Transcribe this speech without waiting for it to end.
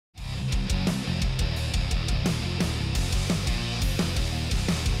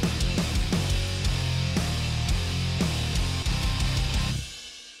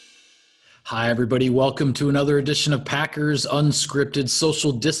Hi, everybody. Welcome to another edition of Packers Unscripted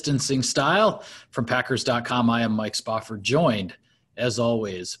Social Distancing Style. From Packers.com, I am Mike Spofford, joined, as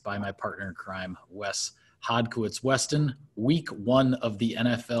always, by my partner in crime, Wes Hodkiewicz. Weston, week one of the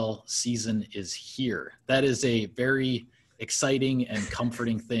NFL season is here. That is a very exciting and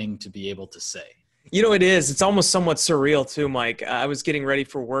comforting thing to be able to say. You know, it is. It's almost somewhat surreal too, Mike. I was getting ready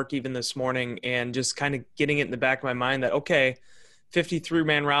for work even this morning and just kind of getting it in the back of my mind that, okay,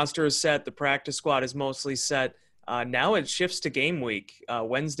 53-man roster is set. The practice squad is mostly set. Now it shifts to game week.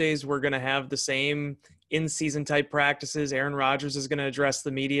 Wednesdays, we're going to have the same in-season type practices. Aaron Rodgers is going to address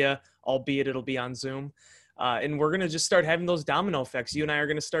the media, albeit it'll be on Zoom. And we're going to just start having those domino effects. You and I are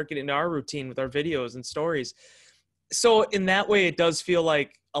going to start getting into our routine with our videos and stories. So in that way, it does feel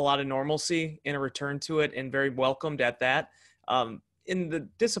like a lot of normalcy in a return to it and very welcomed at that. In the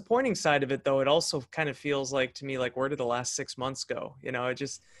disappointing side of it, though, it also kind of feels like to me, like, where did the last 6 months go? You know,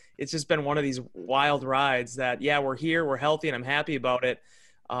 it's just been one of these wild rides that, yeah, we're here, we're healthy, and I'm happy about it.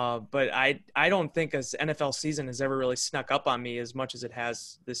 But I don't think this NFL season has ever really snuck up on me as much as it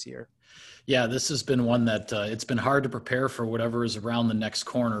has this year. Yeah, this has been one that it's been hard to prepare for whatever is around the next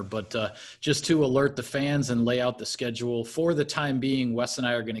corner. But just to alert the fans and lay out the schedule, for the time being, Wes and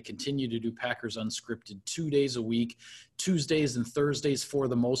I are going to continue to do Packers Unscripted 2 days a week. Tuesdays and Thursdays, for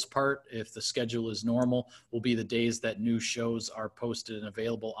the most part, if the schedule is normal, will be the days that new shows are posted and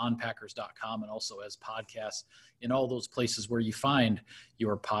available on Packers.com and also as podcasts in all those places where you find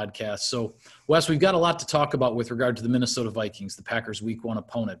your podcasts. So, Wes, we've got a lot to talk about with regard to the Minnesota Vikings, the Packers' Week 1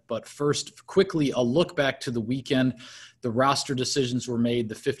 opponent. But first, quickly, a look back to the weekend. The roster decisions were made,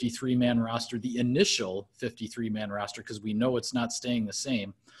 the 53-man roster, the initial 53-man roster, because we know it's not staying the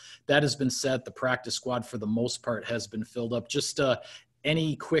same. That has been set. The practice squad, for the most part, has been filled up. Just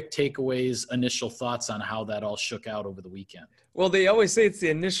any quick takeaways, initial thoughts on how that all shook out over the weekend? Well, they always say it's the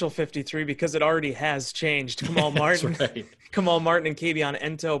initial 53 because it already has changed. Kamal Martin, right. Kamal Martin and Kavion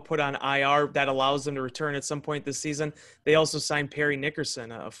Ento put on IR. That allows them to return at some point this season. They also signed Perry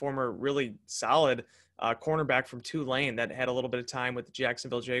Nickerson, a former really solid cornerback from Tulane that had a little bit of time with the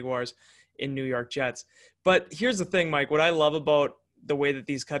Jacksonville Jaguars in New York Jets. But here's the thing, Mike. What I love about the way that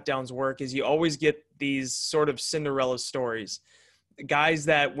these cut downs work is you always get these sort of Cinderella stories. Guys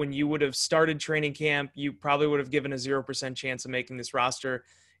that when you would have started training camp, you probably would have given a 0% chance of making this roster.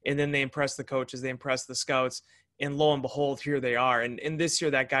 And then they impress the coaches, they impress the scouts, and lo and behold, here they are. And this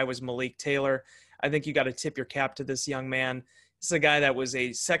year, that guy was Malik Taylor. I think you got to tip your cap to this young man. This is a guy that was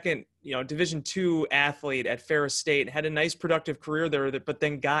a second, Division II athlete at Ferris State, had a nice productive career there, but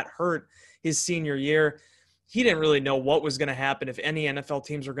then got hurt his senior year. He didn't really know what was going to happen, if any NFL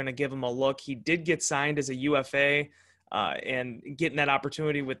teams were going to give him a look. He did get signed as a UFA and getting that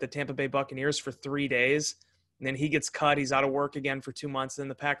opportunity with the Tampa Bay Buccaneers for 3 days. And then he gets cut. He's out of work again for 2 months. Then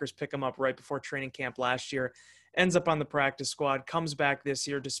the Packers pick him up right before training camp last year, ends up on the practice squad, comes back this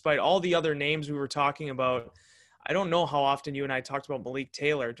year despite all the other names we were talking about. I don't know how often you and I talked about Malik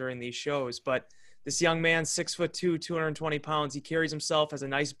Taylor during these shows, but this young man, 6'2", 220 pounds, he carries himself, has a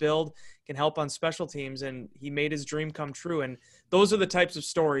nice build, can help on special teams, and he made his dream come true. And those are the types of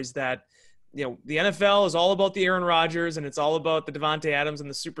stories that, the NFL is all about the Aaron Rodgers, and it's all about the Davante Adams and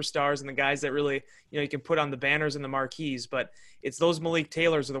the superstars and the guys that really, you can put on the banners and the marquees. But it's those Malik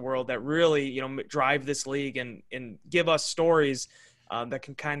Taylors of the world that really, drive this league and give us stories that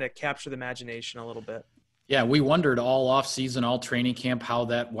can kind of capture the imagination a little bit. Yeah, we wondered all offseason, all training camp, how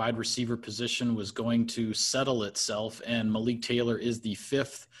that wide receiver position was going to settle itself. And Malik Taylor is the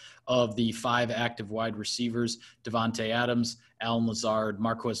fifth of the 5 active wide receivers: Davante Adams, Allen Lazard,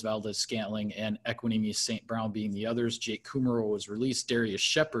 Marquez Valdes-Scantling, and Equanimeous St. Brown being the others. Jake Kumerow was released. Darius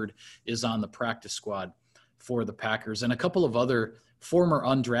Shepard is on the practice squad for the Packers. And a couple of other former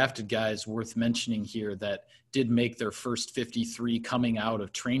undrafted guys worth mentioning here that did make their first 53 coming out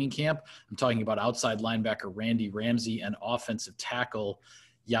of training camp. I'm talking about outside linebacker Randy Ramsey and offensive tackle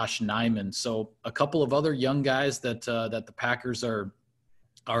Yosh Nijman. So a couple of other young guys that the Packers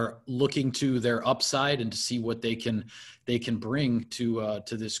are looking to their upside and to see what they can bring to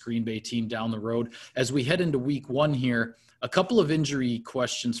this Green Bay team down the road. As we head into week 1 here, a couple of injury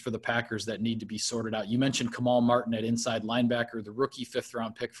questions for the Packers that need to be sorted out. You mentioned Kamal Martin at inside linebacker, the rookie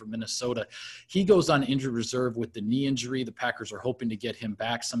 5th-round pick from Minnesota. He goes on injured reserve with the knee injury. The Packers are hoping to get him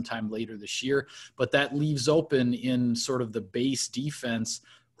back sometime later this year, but that leaves open in sort of the base defense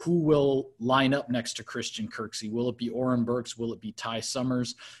who will line up next to Christian Kirksey. Will it be Oren Burks? Will it be Ty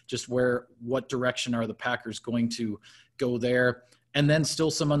Summers? Just what direction are the Packers going to go there? And then still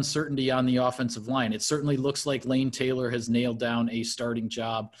some uncertainty on the offensive line. It certainly looks like Lane Taylor has nailed down a starting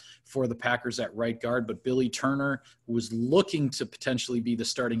job for the Packers at right guard, but Billy Turner, who was looking to potentially be the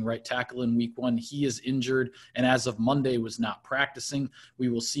starting right tackle in week 1, he is injured and as of Monday was not practicing. We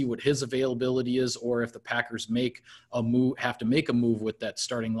will see what his availability is, or if the Packers have to make a move with that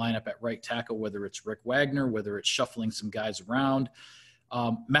starting lineup at right tackle, whether it's Rick Wagner, whether it's shuffling some guys around.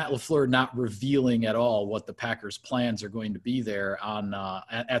 Matt LaFleur not revealing at all what the Packers' plans are going to be there on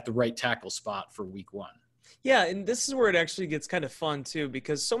at the right tackle spot for week 1. Yeah, and this is where it actually gets kind of fun too,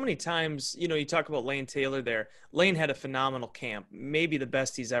 because so many times, you talk about Lane Taylor there. Lane had a phenomenal camp, maybe the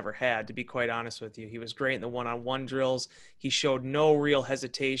best he's ever had, to be quite honest with you. He was great in the one-on-one drills. He showed no real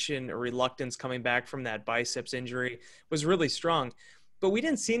hesitation or reluctance coming back from that biceps injury, was really strong. But we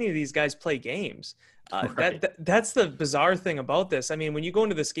didn't see any of these guys play games. Right. That's the bizarre thing about this. I mean, when you go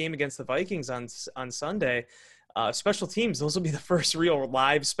into this game against the Vikings on Sunday, special teams, those will be the first real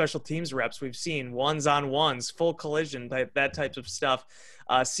live special teams reps we've seen, ones-on-ones, full collision, that type of stuff.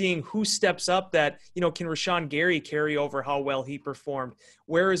 Seeing who steps up that, can Rashawn Gary carry over how well he performed?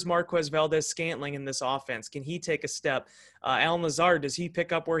 Where is Marquez Valdez-Scantling in this offense? Can he take a step? Allen Lazard, does he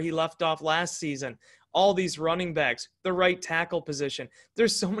pick up where he left off last season? All these running backs, the right tackle position.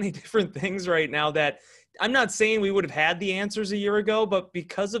 There's so many different things right now that I'm not saying we would have had the answers a year ago, but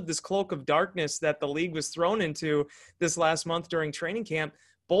because of this cloak of darkness that the league was thrown into this last month during training camp,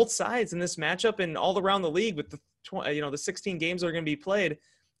 both sides in this matchup and all around the league with the 16 games that are going to be played,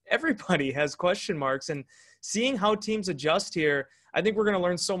 everybody has question marks. And seeing how teams adjust here, I think we're going to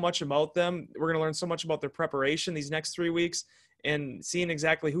learn so much about them. We're going to learn so much about their preparation these next 3 weeks, and seeing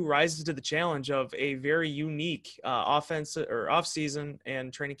exactly who rises to the challenge of a very unique offense or offseason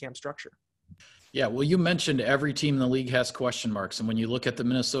and training camp structure. Yeah, well, you mentioned every team in the league has question marks. And when you look at the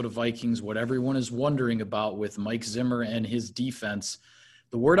Minnesota Vikings, what everyone is wondering about with Mike Zimmer and his defense,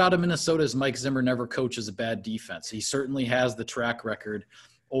 the word out of Minnesota is Mike Zimmer never coaches a bad defense. He certainly has the track record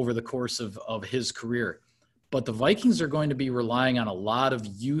over the course of his career. But the Vikings are going to be relying on a lot of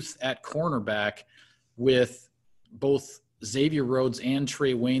youth at cornerback with both Xavier Rhodes and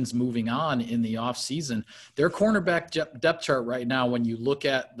Trey Waynes moving on in the offseason. Their cornerback depth chart right now, when you look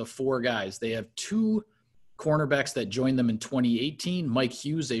at the 4 guys, they have 2 cornerbacks that joined them in 2018, Mike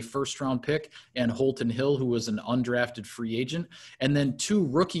Hughes, a first-round pick, and Holton Hill, who was an undrafted free agent, and then 2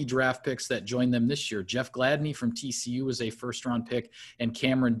 rookie draft picks that joined them this year. Jeff Gladney from TCU was a first-round pick, and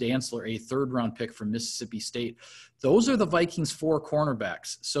Cameron Dantzler, a third-round pick from Mississippi State. Those are the Vikings' 4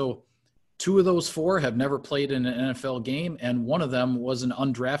 cornerbacks. So 2 of those 4 have never played in an NFL game, and one of them was an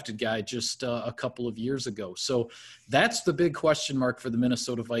undrafted guy just a couple of years ago. So that's the big question mark for the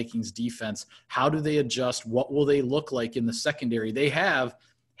Minnesota Vikings defense. How do they adjust? What will they look like in the secondary? They have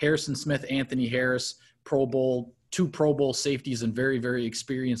Harrison Smith, Anthony Harris, 2 Pro Bowl safeties, and very, very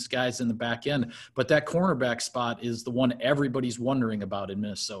experienced guys in the back end. But that cornerback spot is the one everybody's wondering about in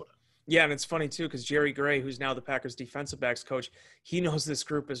Minnesota. Yeah, and it's funny, too, because Jerry Gray, who's now the Packers defensive backs coach, he knows this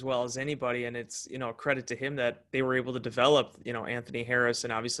group as well as anybody, and it's, credit to him that they were able to develop, Anthony Harris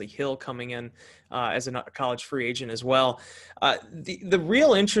and obviously Hill coming in as a college free agent as well. The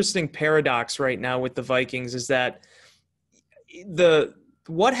real interesting paradox right now with the Vikings is that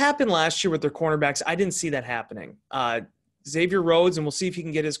what happened last year with their cornerbacks, I didn't see that happening. Xavier Rhodes, and we'll see if he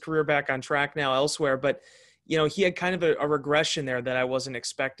can get his career back on track now elsewhere, but he had kind of a regression there that I wasn't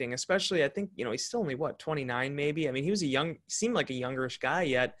expecting, especially I think, he's still only 29 maybe. I mean, he seemed like a youngerish guy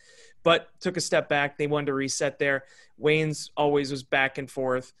yet, but took a step back. They wanted to reset there. Waynes always was back and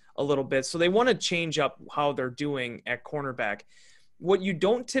forth a little bit. So they want to change up how they're doing at cornerback. What you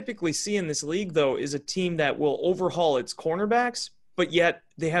don't typically see in this league, though, is a team that will overhaul its cornerbacks, but yet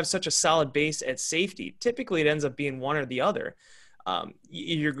they have such a solid base at safety. Typically it ends up being one or the other.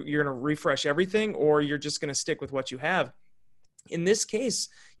 You're going to refresh everything, or you're just going to stick with what you have. In this case,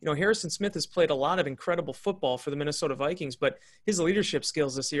 Harrison Smith has played a lot of incredible football for the Minnesota Vikings, but his leadership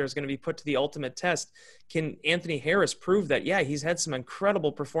skills this year is going to be put to the ultimate test. Can Anthony Harris prove that, yeah, he's had some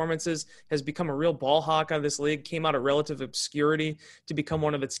incredible performances, has become a real ball hawk out of this league, came out of relative obscurity to become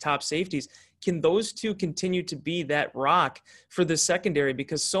one of its top safeties? Can those 2 continue to be that rock for the secondary?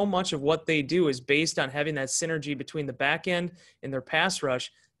 Because so much of what they do is based on having that synergy between the back end and their pass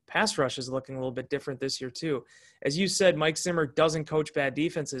rush. Pass rush is looking a little bit different this year too. As you said, Mike Zimmer doesn't coach bad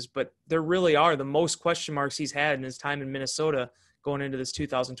defenses, but there really are the most question marks he's had in his time in Minnesota going into this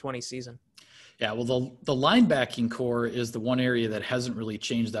 2020 season. Yeah, well, the linebacking core is the one area that hasn't really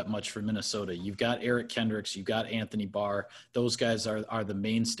changed that much for Minnesota. You've got Eric Kendricks, you've got Anthony Barr. Those guys are the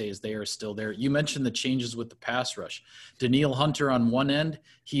mainstays. They are still there. You mentioned the changes with the pass rush. Danielle Hunter on one end,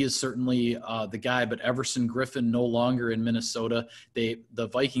 he is certainly the guy, but Everson Griffin no longer in Minnesota. The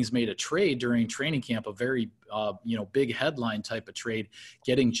Vikings made a trade during training camp, a very big headline type of trade,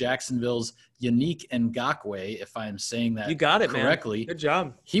 getting Jacksonville's Yannick Ngakoue, if I'm saying that you got it correctly. Man. Good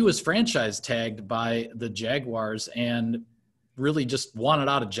job. He was franchise tagged by the Jaguars and really just wanted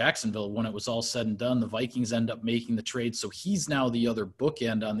out of Jacksonville when it was all said and done. The Vikings end up making the trade, so he's now the other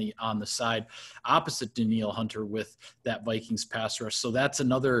bookend on the side opposite Danielle Hunter with that Vikings pass rush. So that's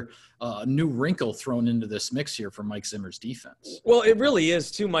another new wrinkle thrown into this mix here for Mike Zimmer's defense. Well, it really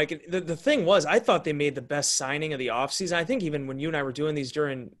is too, Mike. The thing was, I thought they made the best signing of the offseason. I think even when you and I were doing these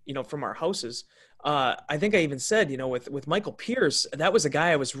during, from our houses, I think I even said, with Michael Pierce, that was a guy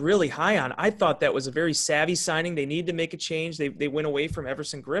I was really high on. I thought that was a very savvy signing. They need to make a change. They went away from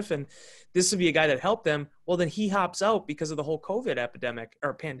Everson Griffin. This would be a guy that helped them. Well, then he hops out because of the whole COVID epidemic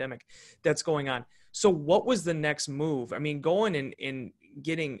or pandemic that's going on. So what was the next move? I mean, going and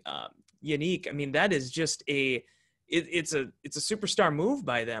getting Yannick, I mean, that is just it's a superstar move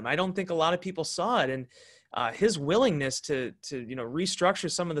by them. I don't think a lot of people saw it. And his willingness to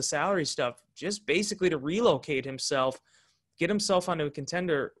restructure some of the salary stuff, just basically to relocate himself, get himself onto a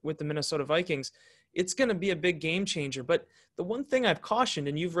contender with the Minnesota Vikings, it's going to be a big game changer. But the one thing I've cautioned,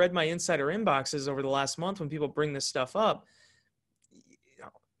 and you've read my insider inboxes over the last month when people bring this stuff up,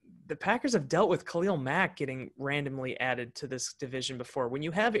 the Packers have dealt with Khalil Mack getting randomly added to this division before. When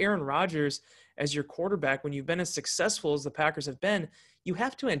you have Aaron Rodgers as your quarterback, when you've been as successful as the Packers have been, you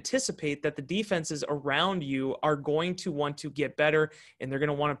have to anticipate that the defenses around you are going to want to get better, and they're going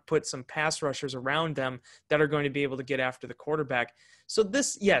to want to put some pass rushers around them that are going to be able to get after the quarterback. So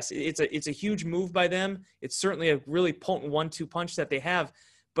this, yes, it's a huge move by them. It's certainly a really potent 1-2 punch that they have.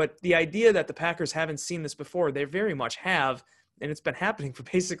 But the idea that the Packers haven't seen this before, they very much have. And it's been happening for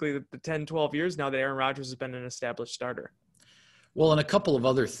basically the 10, 12 years now that Aaron Rodgers has been an established starter. Well, and a couple of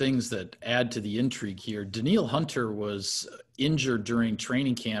other things that add to the intrigue here. Danielle Hunter was injured during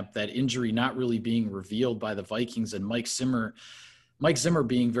training camp, that injury not really being revealed by the Vikings, and Mike Zimmer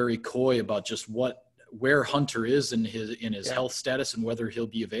being very coy about just where Hunter is in his health status and whether he'll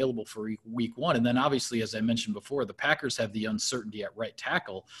be available for week one. And then obviously, as I mentioned before, the Packers have the uncertainty at right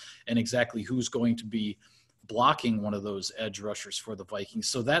tackle and exactly who's going to be blocking one of those edge rushers for the Vikings.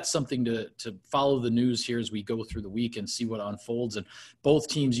 So that's something to follow the news here as we go through the week and see what unfolds. And both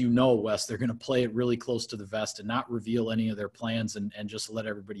teams, Wes, they're going to play it really close to the vest and not reveal any of their plans and just let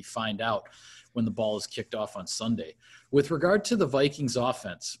everybody find out when the ball is kicked off on Sunday. With regard to the Vikings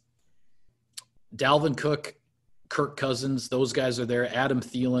offense, Dalvin Cook, Kirk Cousins, those guys are there. Adam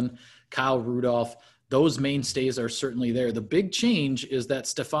Thielen, Kyle Rudolph, those mainstays are certainly there. The big change is that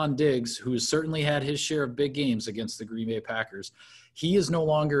Stephon Diggs, who has certainly had his share of big games against the Green Bay Packers, he is no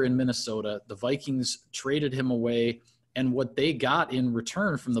longer in Minnesota. The Vikings traded him away, and what they got in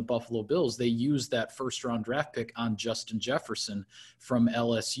return from the Buffalo Bills, they used that first-round draft pick on Justin Jefferson from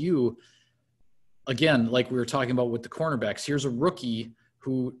LSU. Again, like we were talking about with the cornerbacks, here's a rookie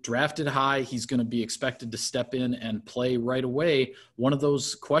who drafted high. He's going to be expected to step in and play right away. One of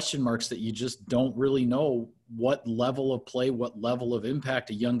those question marks that you just don't really know what level of play, what level of impact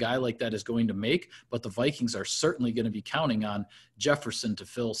a young guy like that is going to make. But the Vikings are certainly going to be counting on Jefferson to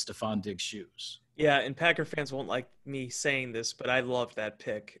fill Stephon Diggs' shoes. Yeah, and Packer fans won't like me saying this, but I loved that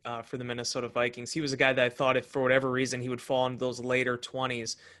pick for the Minnesota Vikings. He was a guy that I thought if for whatever reason he would fall into those later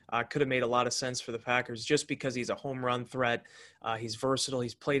 20s, could have made a lot of sense for the Packers just because he's a home run threat. He's versatile.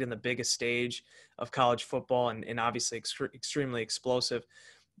 He's played in the biggest stage of college football and obviously extremely explosive.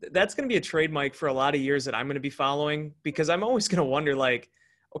 That's going to be a trade, Mike, for a lot of years that I'm going to be following because I'm always going to wonder, like,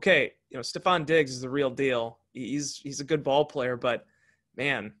 okay, Stephon Diggs is the real deal. He's a good ball player, but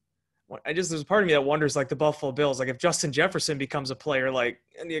man, there's a part of me that wonders, like the Buffalo Bills, like if Justin Jefferson becomes a player, like,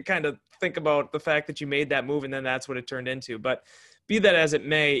 and you kind of think about the fact that you made that move and then that's what it turned into. But be that as it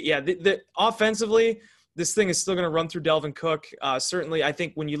may, yeah, the offensively, this thing is still going to run through Dalvin Cook. Certainly, I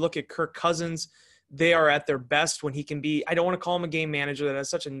think when you look at Kirk Cousins, they are at their best when he can be, I don't want to call him a game manager. That has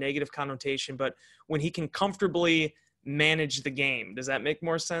such a negative connotation, but when he can comfortably manage the game. Does that make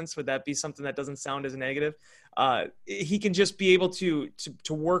more sense? Would that be something that doesn't sound as negative? He can just be able to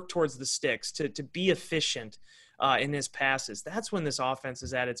work towards the sticks, to be efficient in his passes. That's when this offense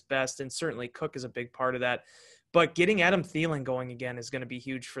is at its best, and certainly Cook is a big part of that. But getting Adam Thielen going again is going to be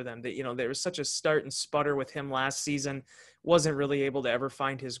huge for them. That, there was such a start and sputter with him last season, wasn't really able to ever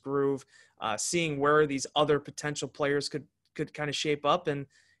find his groove. Seeing where these other potential players could kind of shape up, and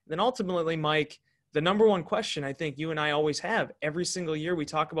Then ultimately, Mike, the number one question I think you and I always have every single year we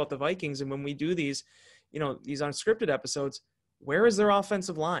talk about the Vikings, and when we do these, these unscripted episodes, where is their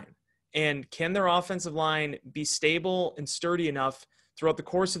offensive line? And can their offensive line be stable and sturdy enough throughout the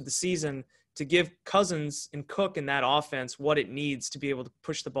course of the season to give Cousins and Cook in that offense what it needs to be able to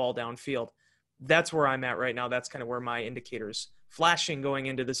push the ball downfield? That's where I'm at right now. That's kind of where my indicators flashing going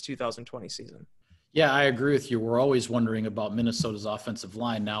into this 2020 season. Yeah, I agree with you. We're always wondering about Minnesota's offensive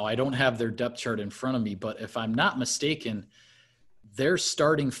line. Now, I don't have their depth chart in front of me, but if I'm not mistaken, their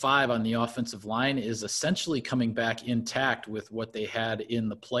starting five on the offensive line is essentially coming back intact with what they had in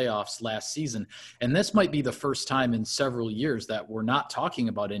the playoffs last season. And this might be the first time in several years that we're not talking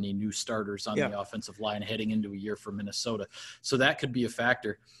about any new starters on the offensive line heading into a year for Minnesota. So that could be a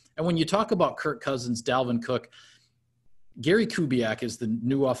factor. And when you talk about Kirk Cousins, Dalvin Cook, Gary Kubiak is the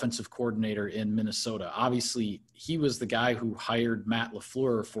new offensive coordinator in Minnesota. Obviously, he was the guy who hired Matt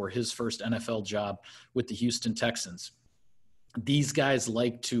LaFleur for his first NFL job with the Houston Texans. These guys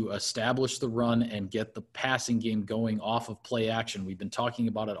like to establish the run and get the passing game going off of play action. We've been talking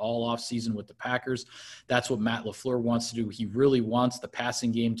about it all offseason with the Packers. That's what Matt LaFleur wants to do. He really wants the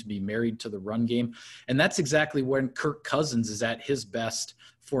passing game to be married to the run game. And that's exactly when Kirk Cousins is at his best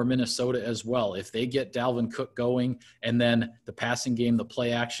for Minnesota as well. If they get Dalvin Cook going and then the passing game, the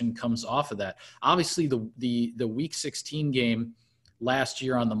play action comes off of that. Obviously, the Week 16 game last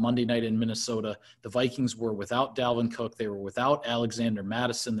year on the Monday night in Minnesota, the Vikings were without Dalvin Cook. They were without Alexander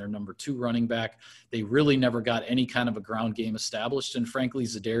Mattison, their number 2 running back. They really never got any kind of a ground game established. And frankly,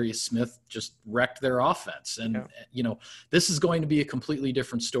 Zadarius Smith just wrecked their offense. And, this is going to be a completely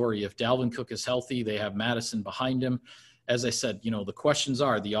different story. If Dalvin Cook is healthy, they have Mattison behind him. As I said, the questions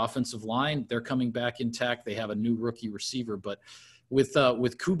are the offensive line, they're coming back intact. They have a new rookie receiver, but with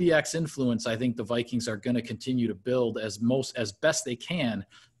Kubiak's influence, I think the Vikings are going to continue to build as best they can,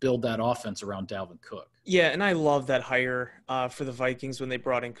 build that offense around Dalvin Cook. Yeah, and I love that hire for the Vikings when they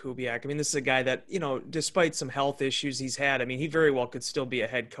brought in Kubiak. I mean, this is a guy that, despite some health issues he's had, I mean, he very well could still be a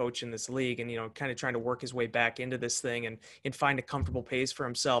head coach in this league and, kind of trying to work his way back into this thing and find a comfortable pace for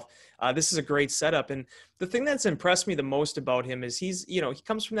himself. This is a great setup. And the thing that's impressed me the most about him is he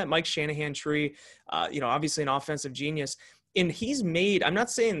comes from that Mike Shanahan tree, obviously an offensive genius. And he's made, I'm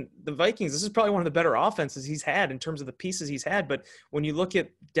not saying the Vikings, this is probably one of the better offenses he's had in terms of the pieces he's had. But when you look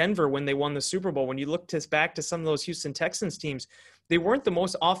at Denver, when they won the Super Bowl, when you look back to some of those Houston Texans teams, they weren't the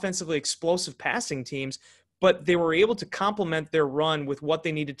most offensively explosive passing teams, but they were able to complement their run with what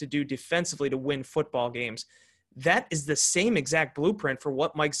they needed to do defensively to win football games. That is the same exact blueprint for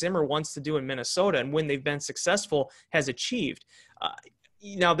what Mike Zimmer wants to do in Minnesota, and when they've been successful, has achieved.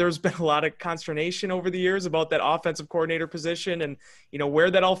 Now, there's been a lot of consternation over the years about that offensive coordinator position and,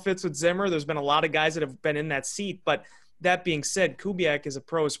 where that all fits with Zimmer. There's been a lot of guys that have been in that seat. But that being said, Kubiak is a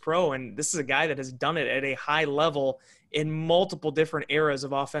pro's pro, and this is a guy that has done it at a high level in multiple different eras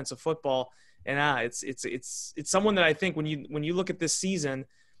of offensive football. And it's someone that I think when you look at this season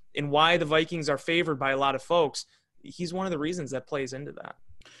and why the Vikings are favored by a lot of folks, he's one of the reasons that plays into that.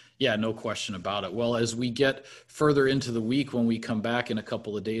 Yeah, no question about it. Well, as we get further into the week, when we come back in a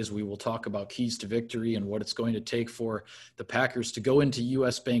couple of days, we will talk about keys to victory and what it's going to take for the Packers to go into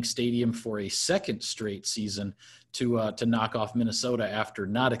US Bank Stadium for a second straight season to knock off Minnesota after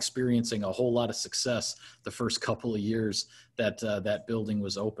not experiencing a whole lot of success the first couple of years that building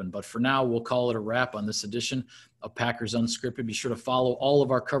was open. But for now, we'll call it a wrap on this edition of Packers Unscripted. Be sure to follow all of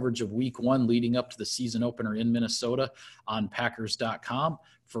our coverage of Week 1 leading up to the season opener in Minnesota on Packers.com.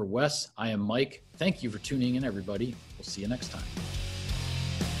 For Wes, I am Mike. Thank you for tuning in, everybody. We'll see you next time.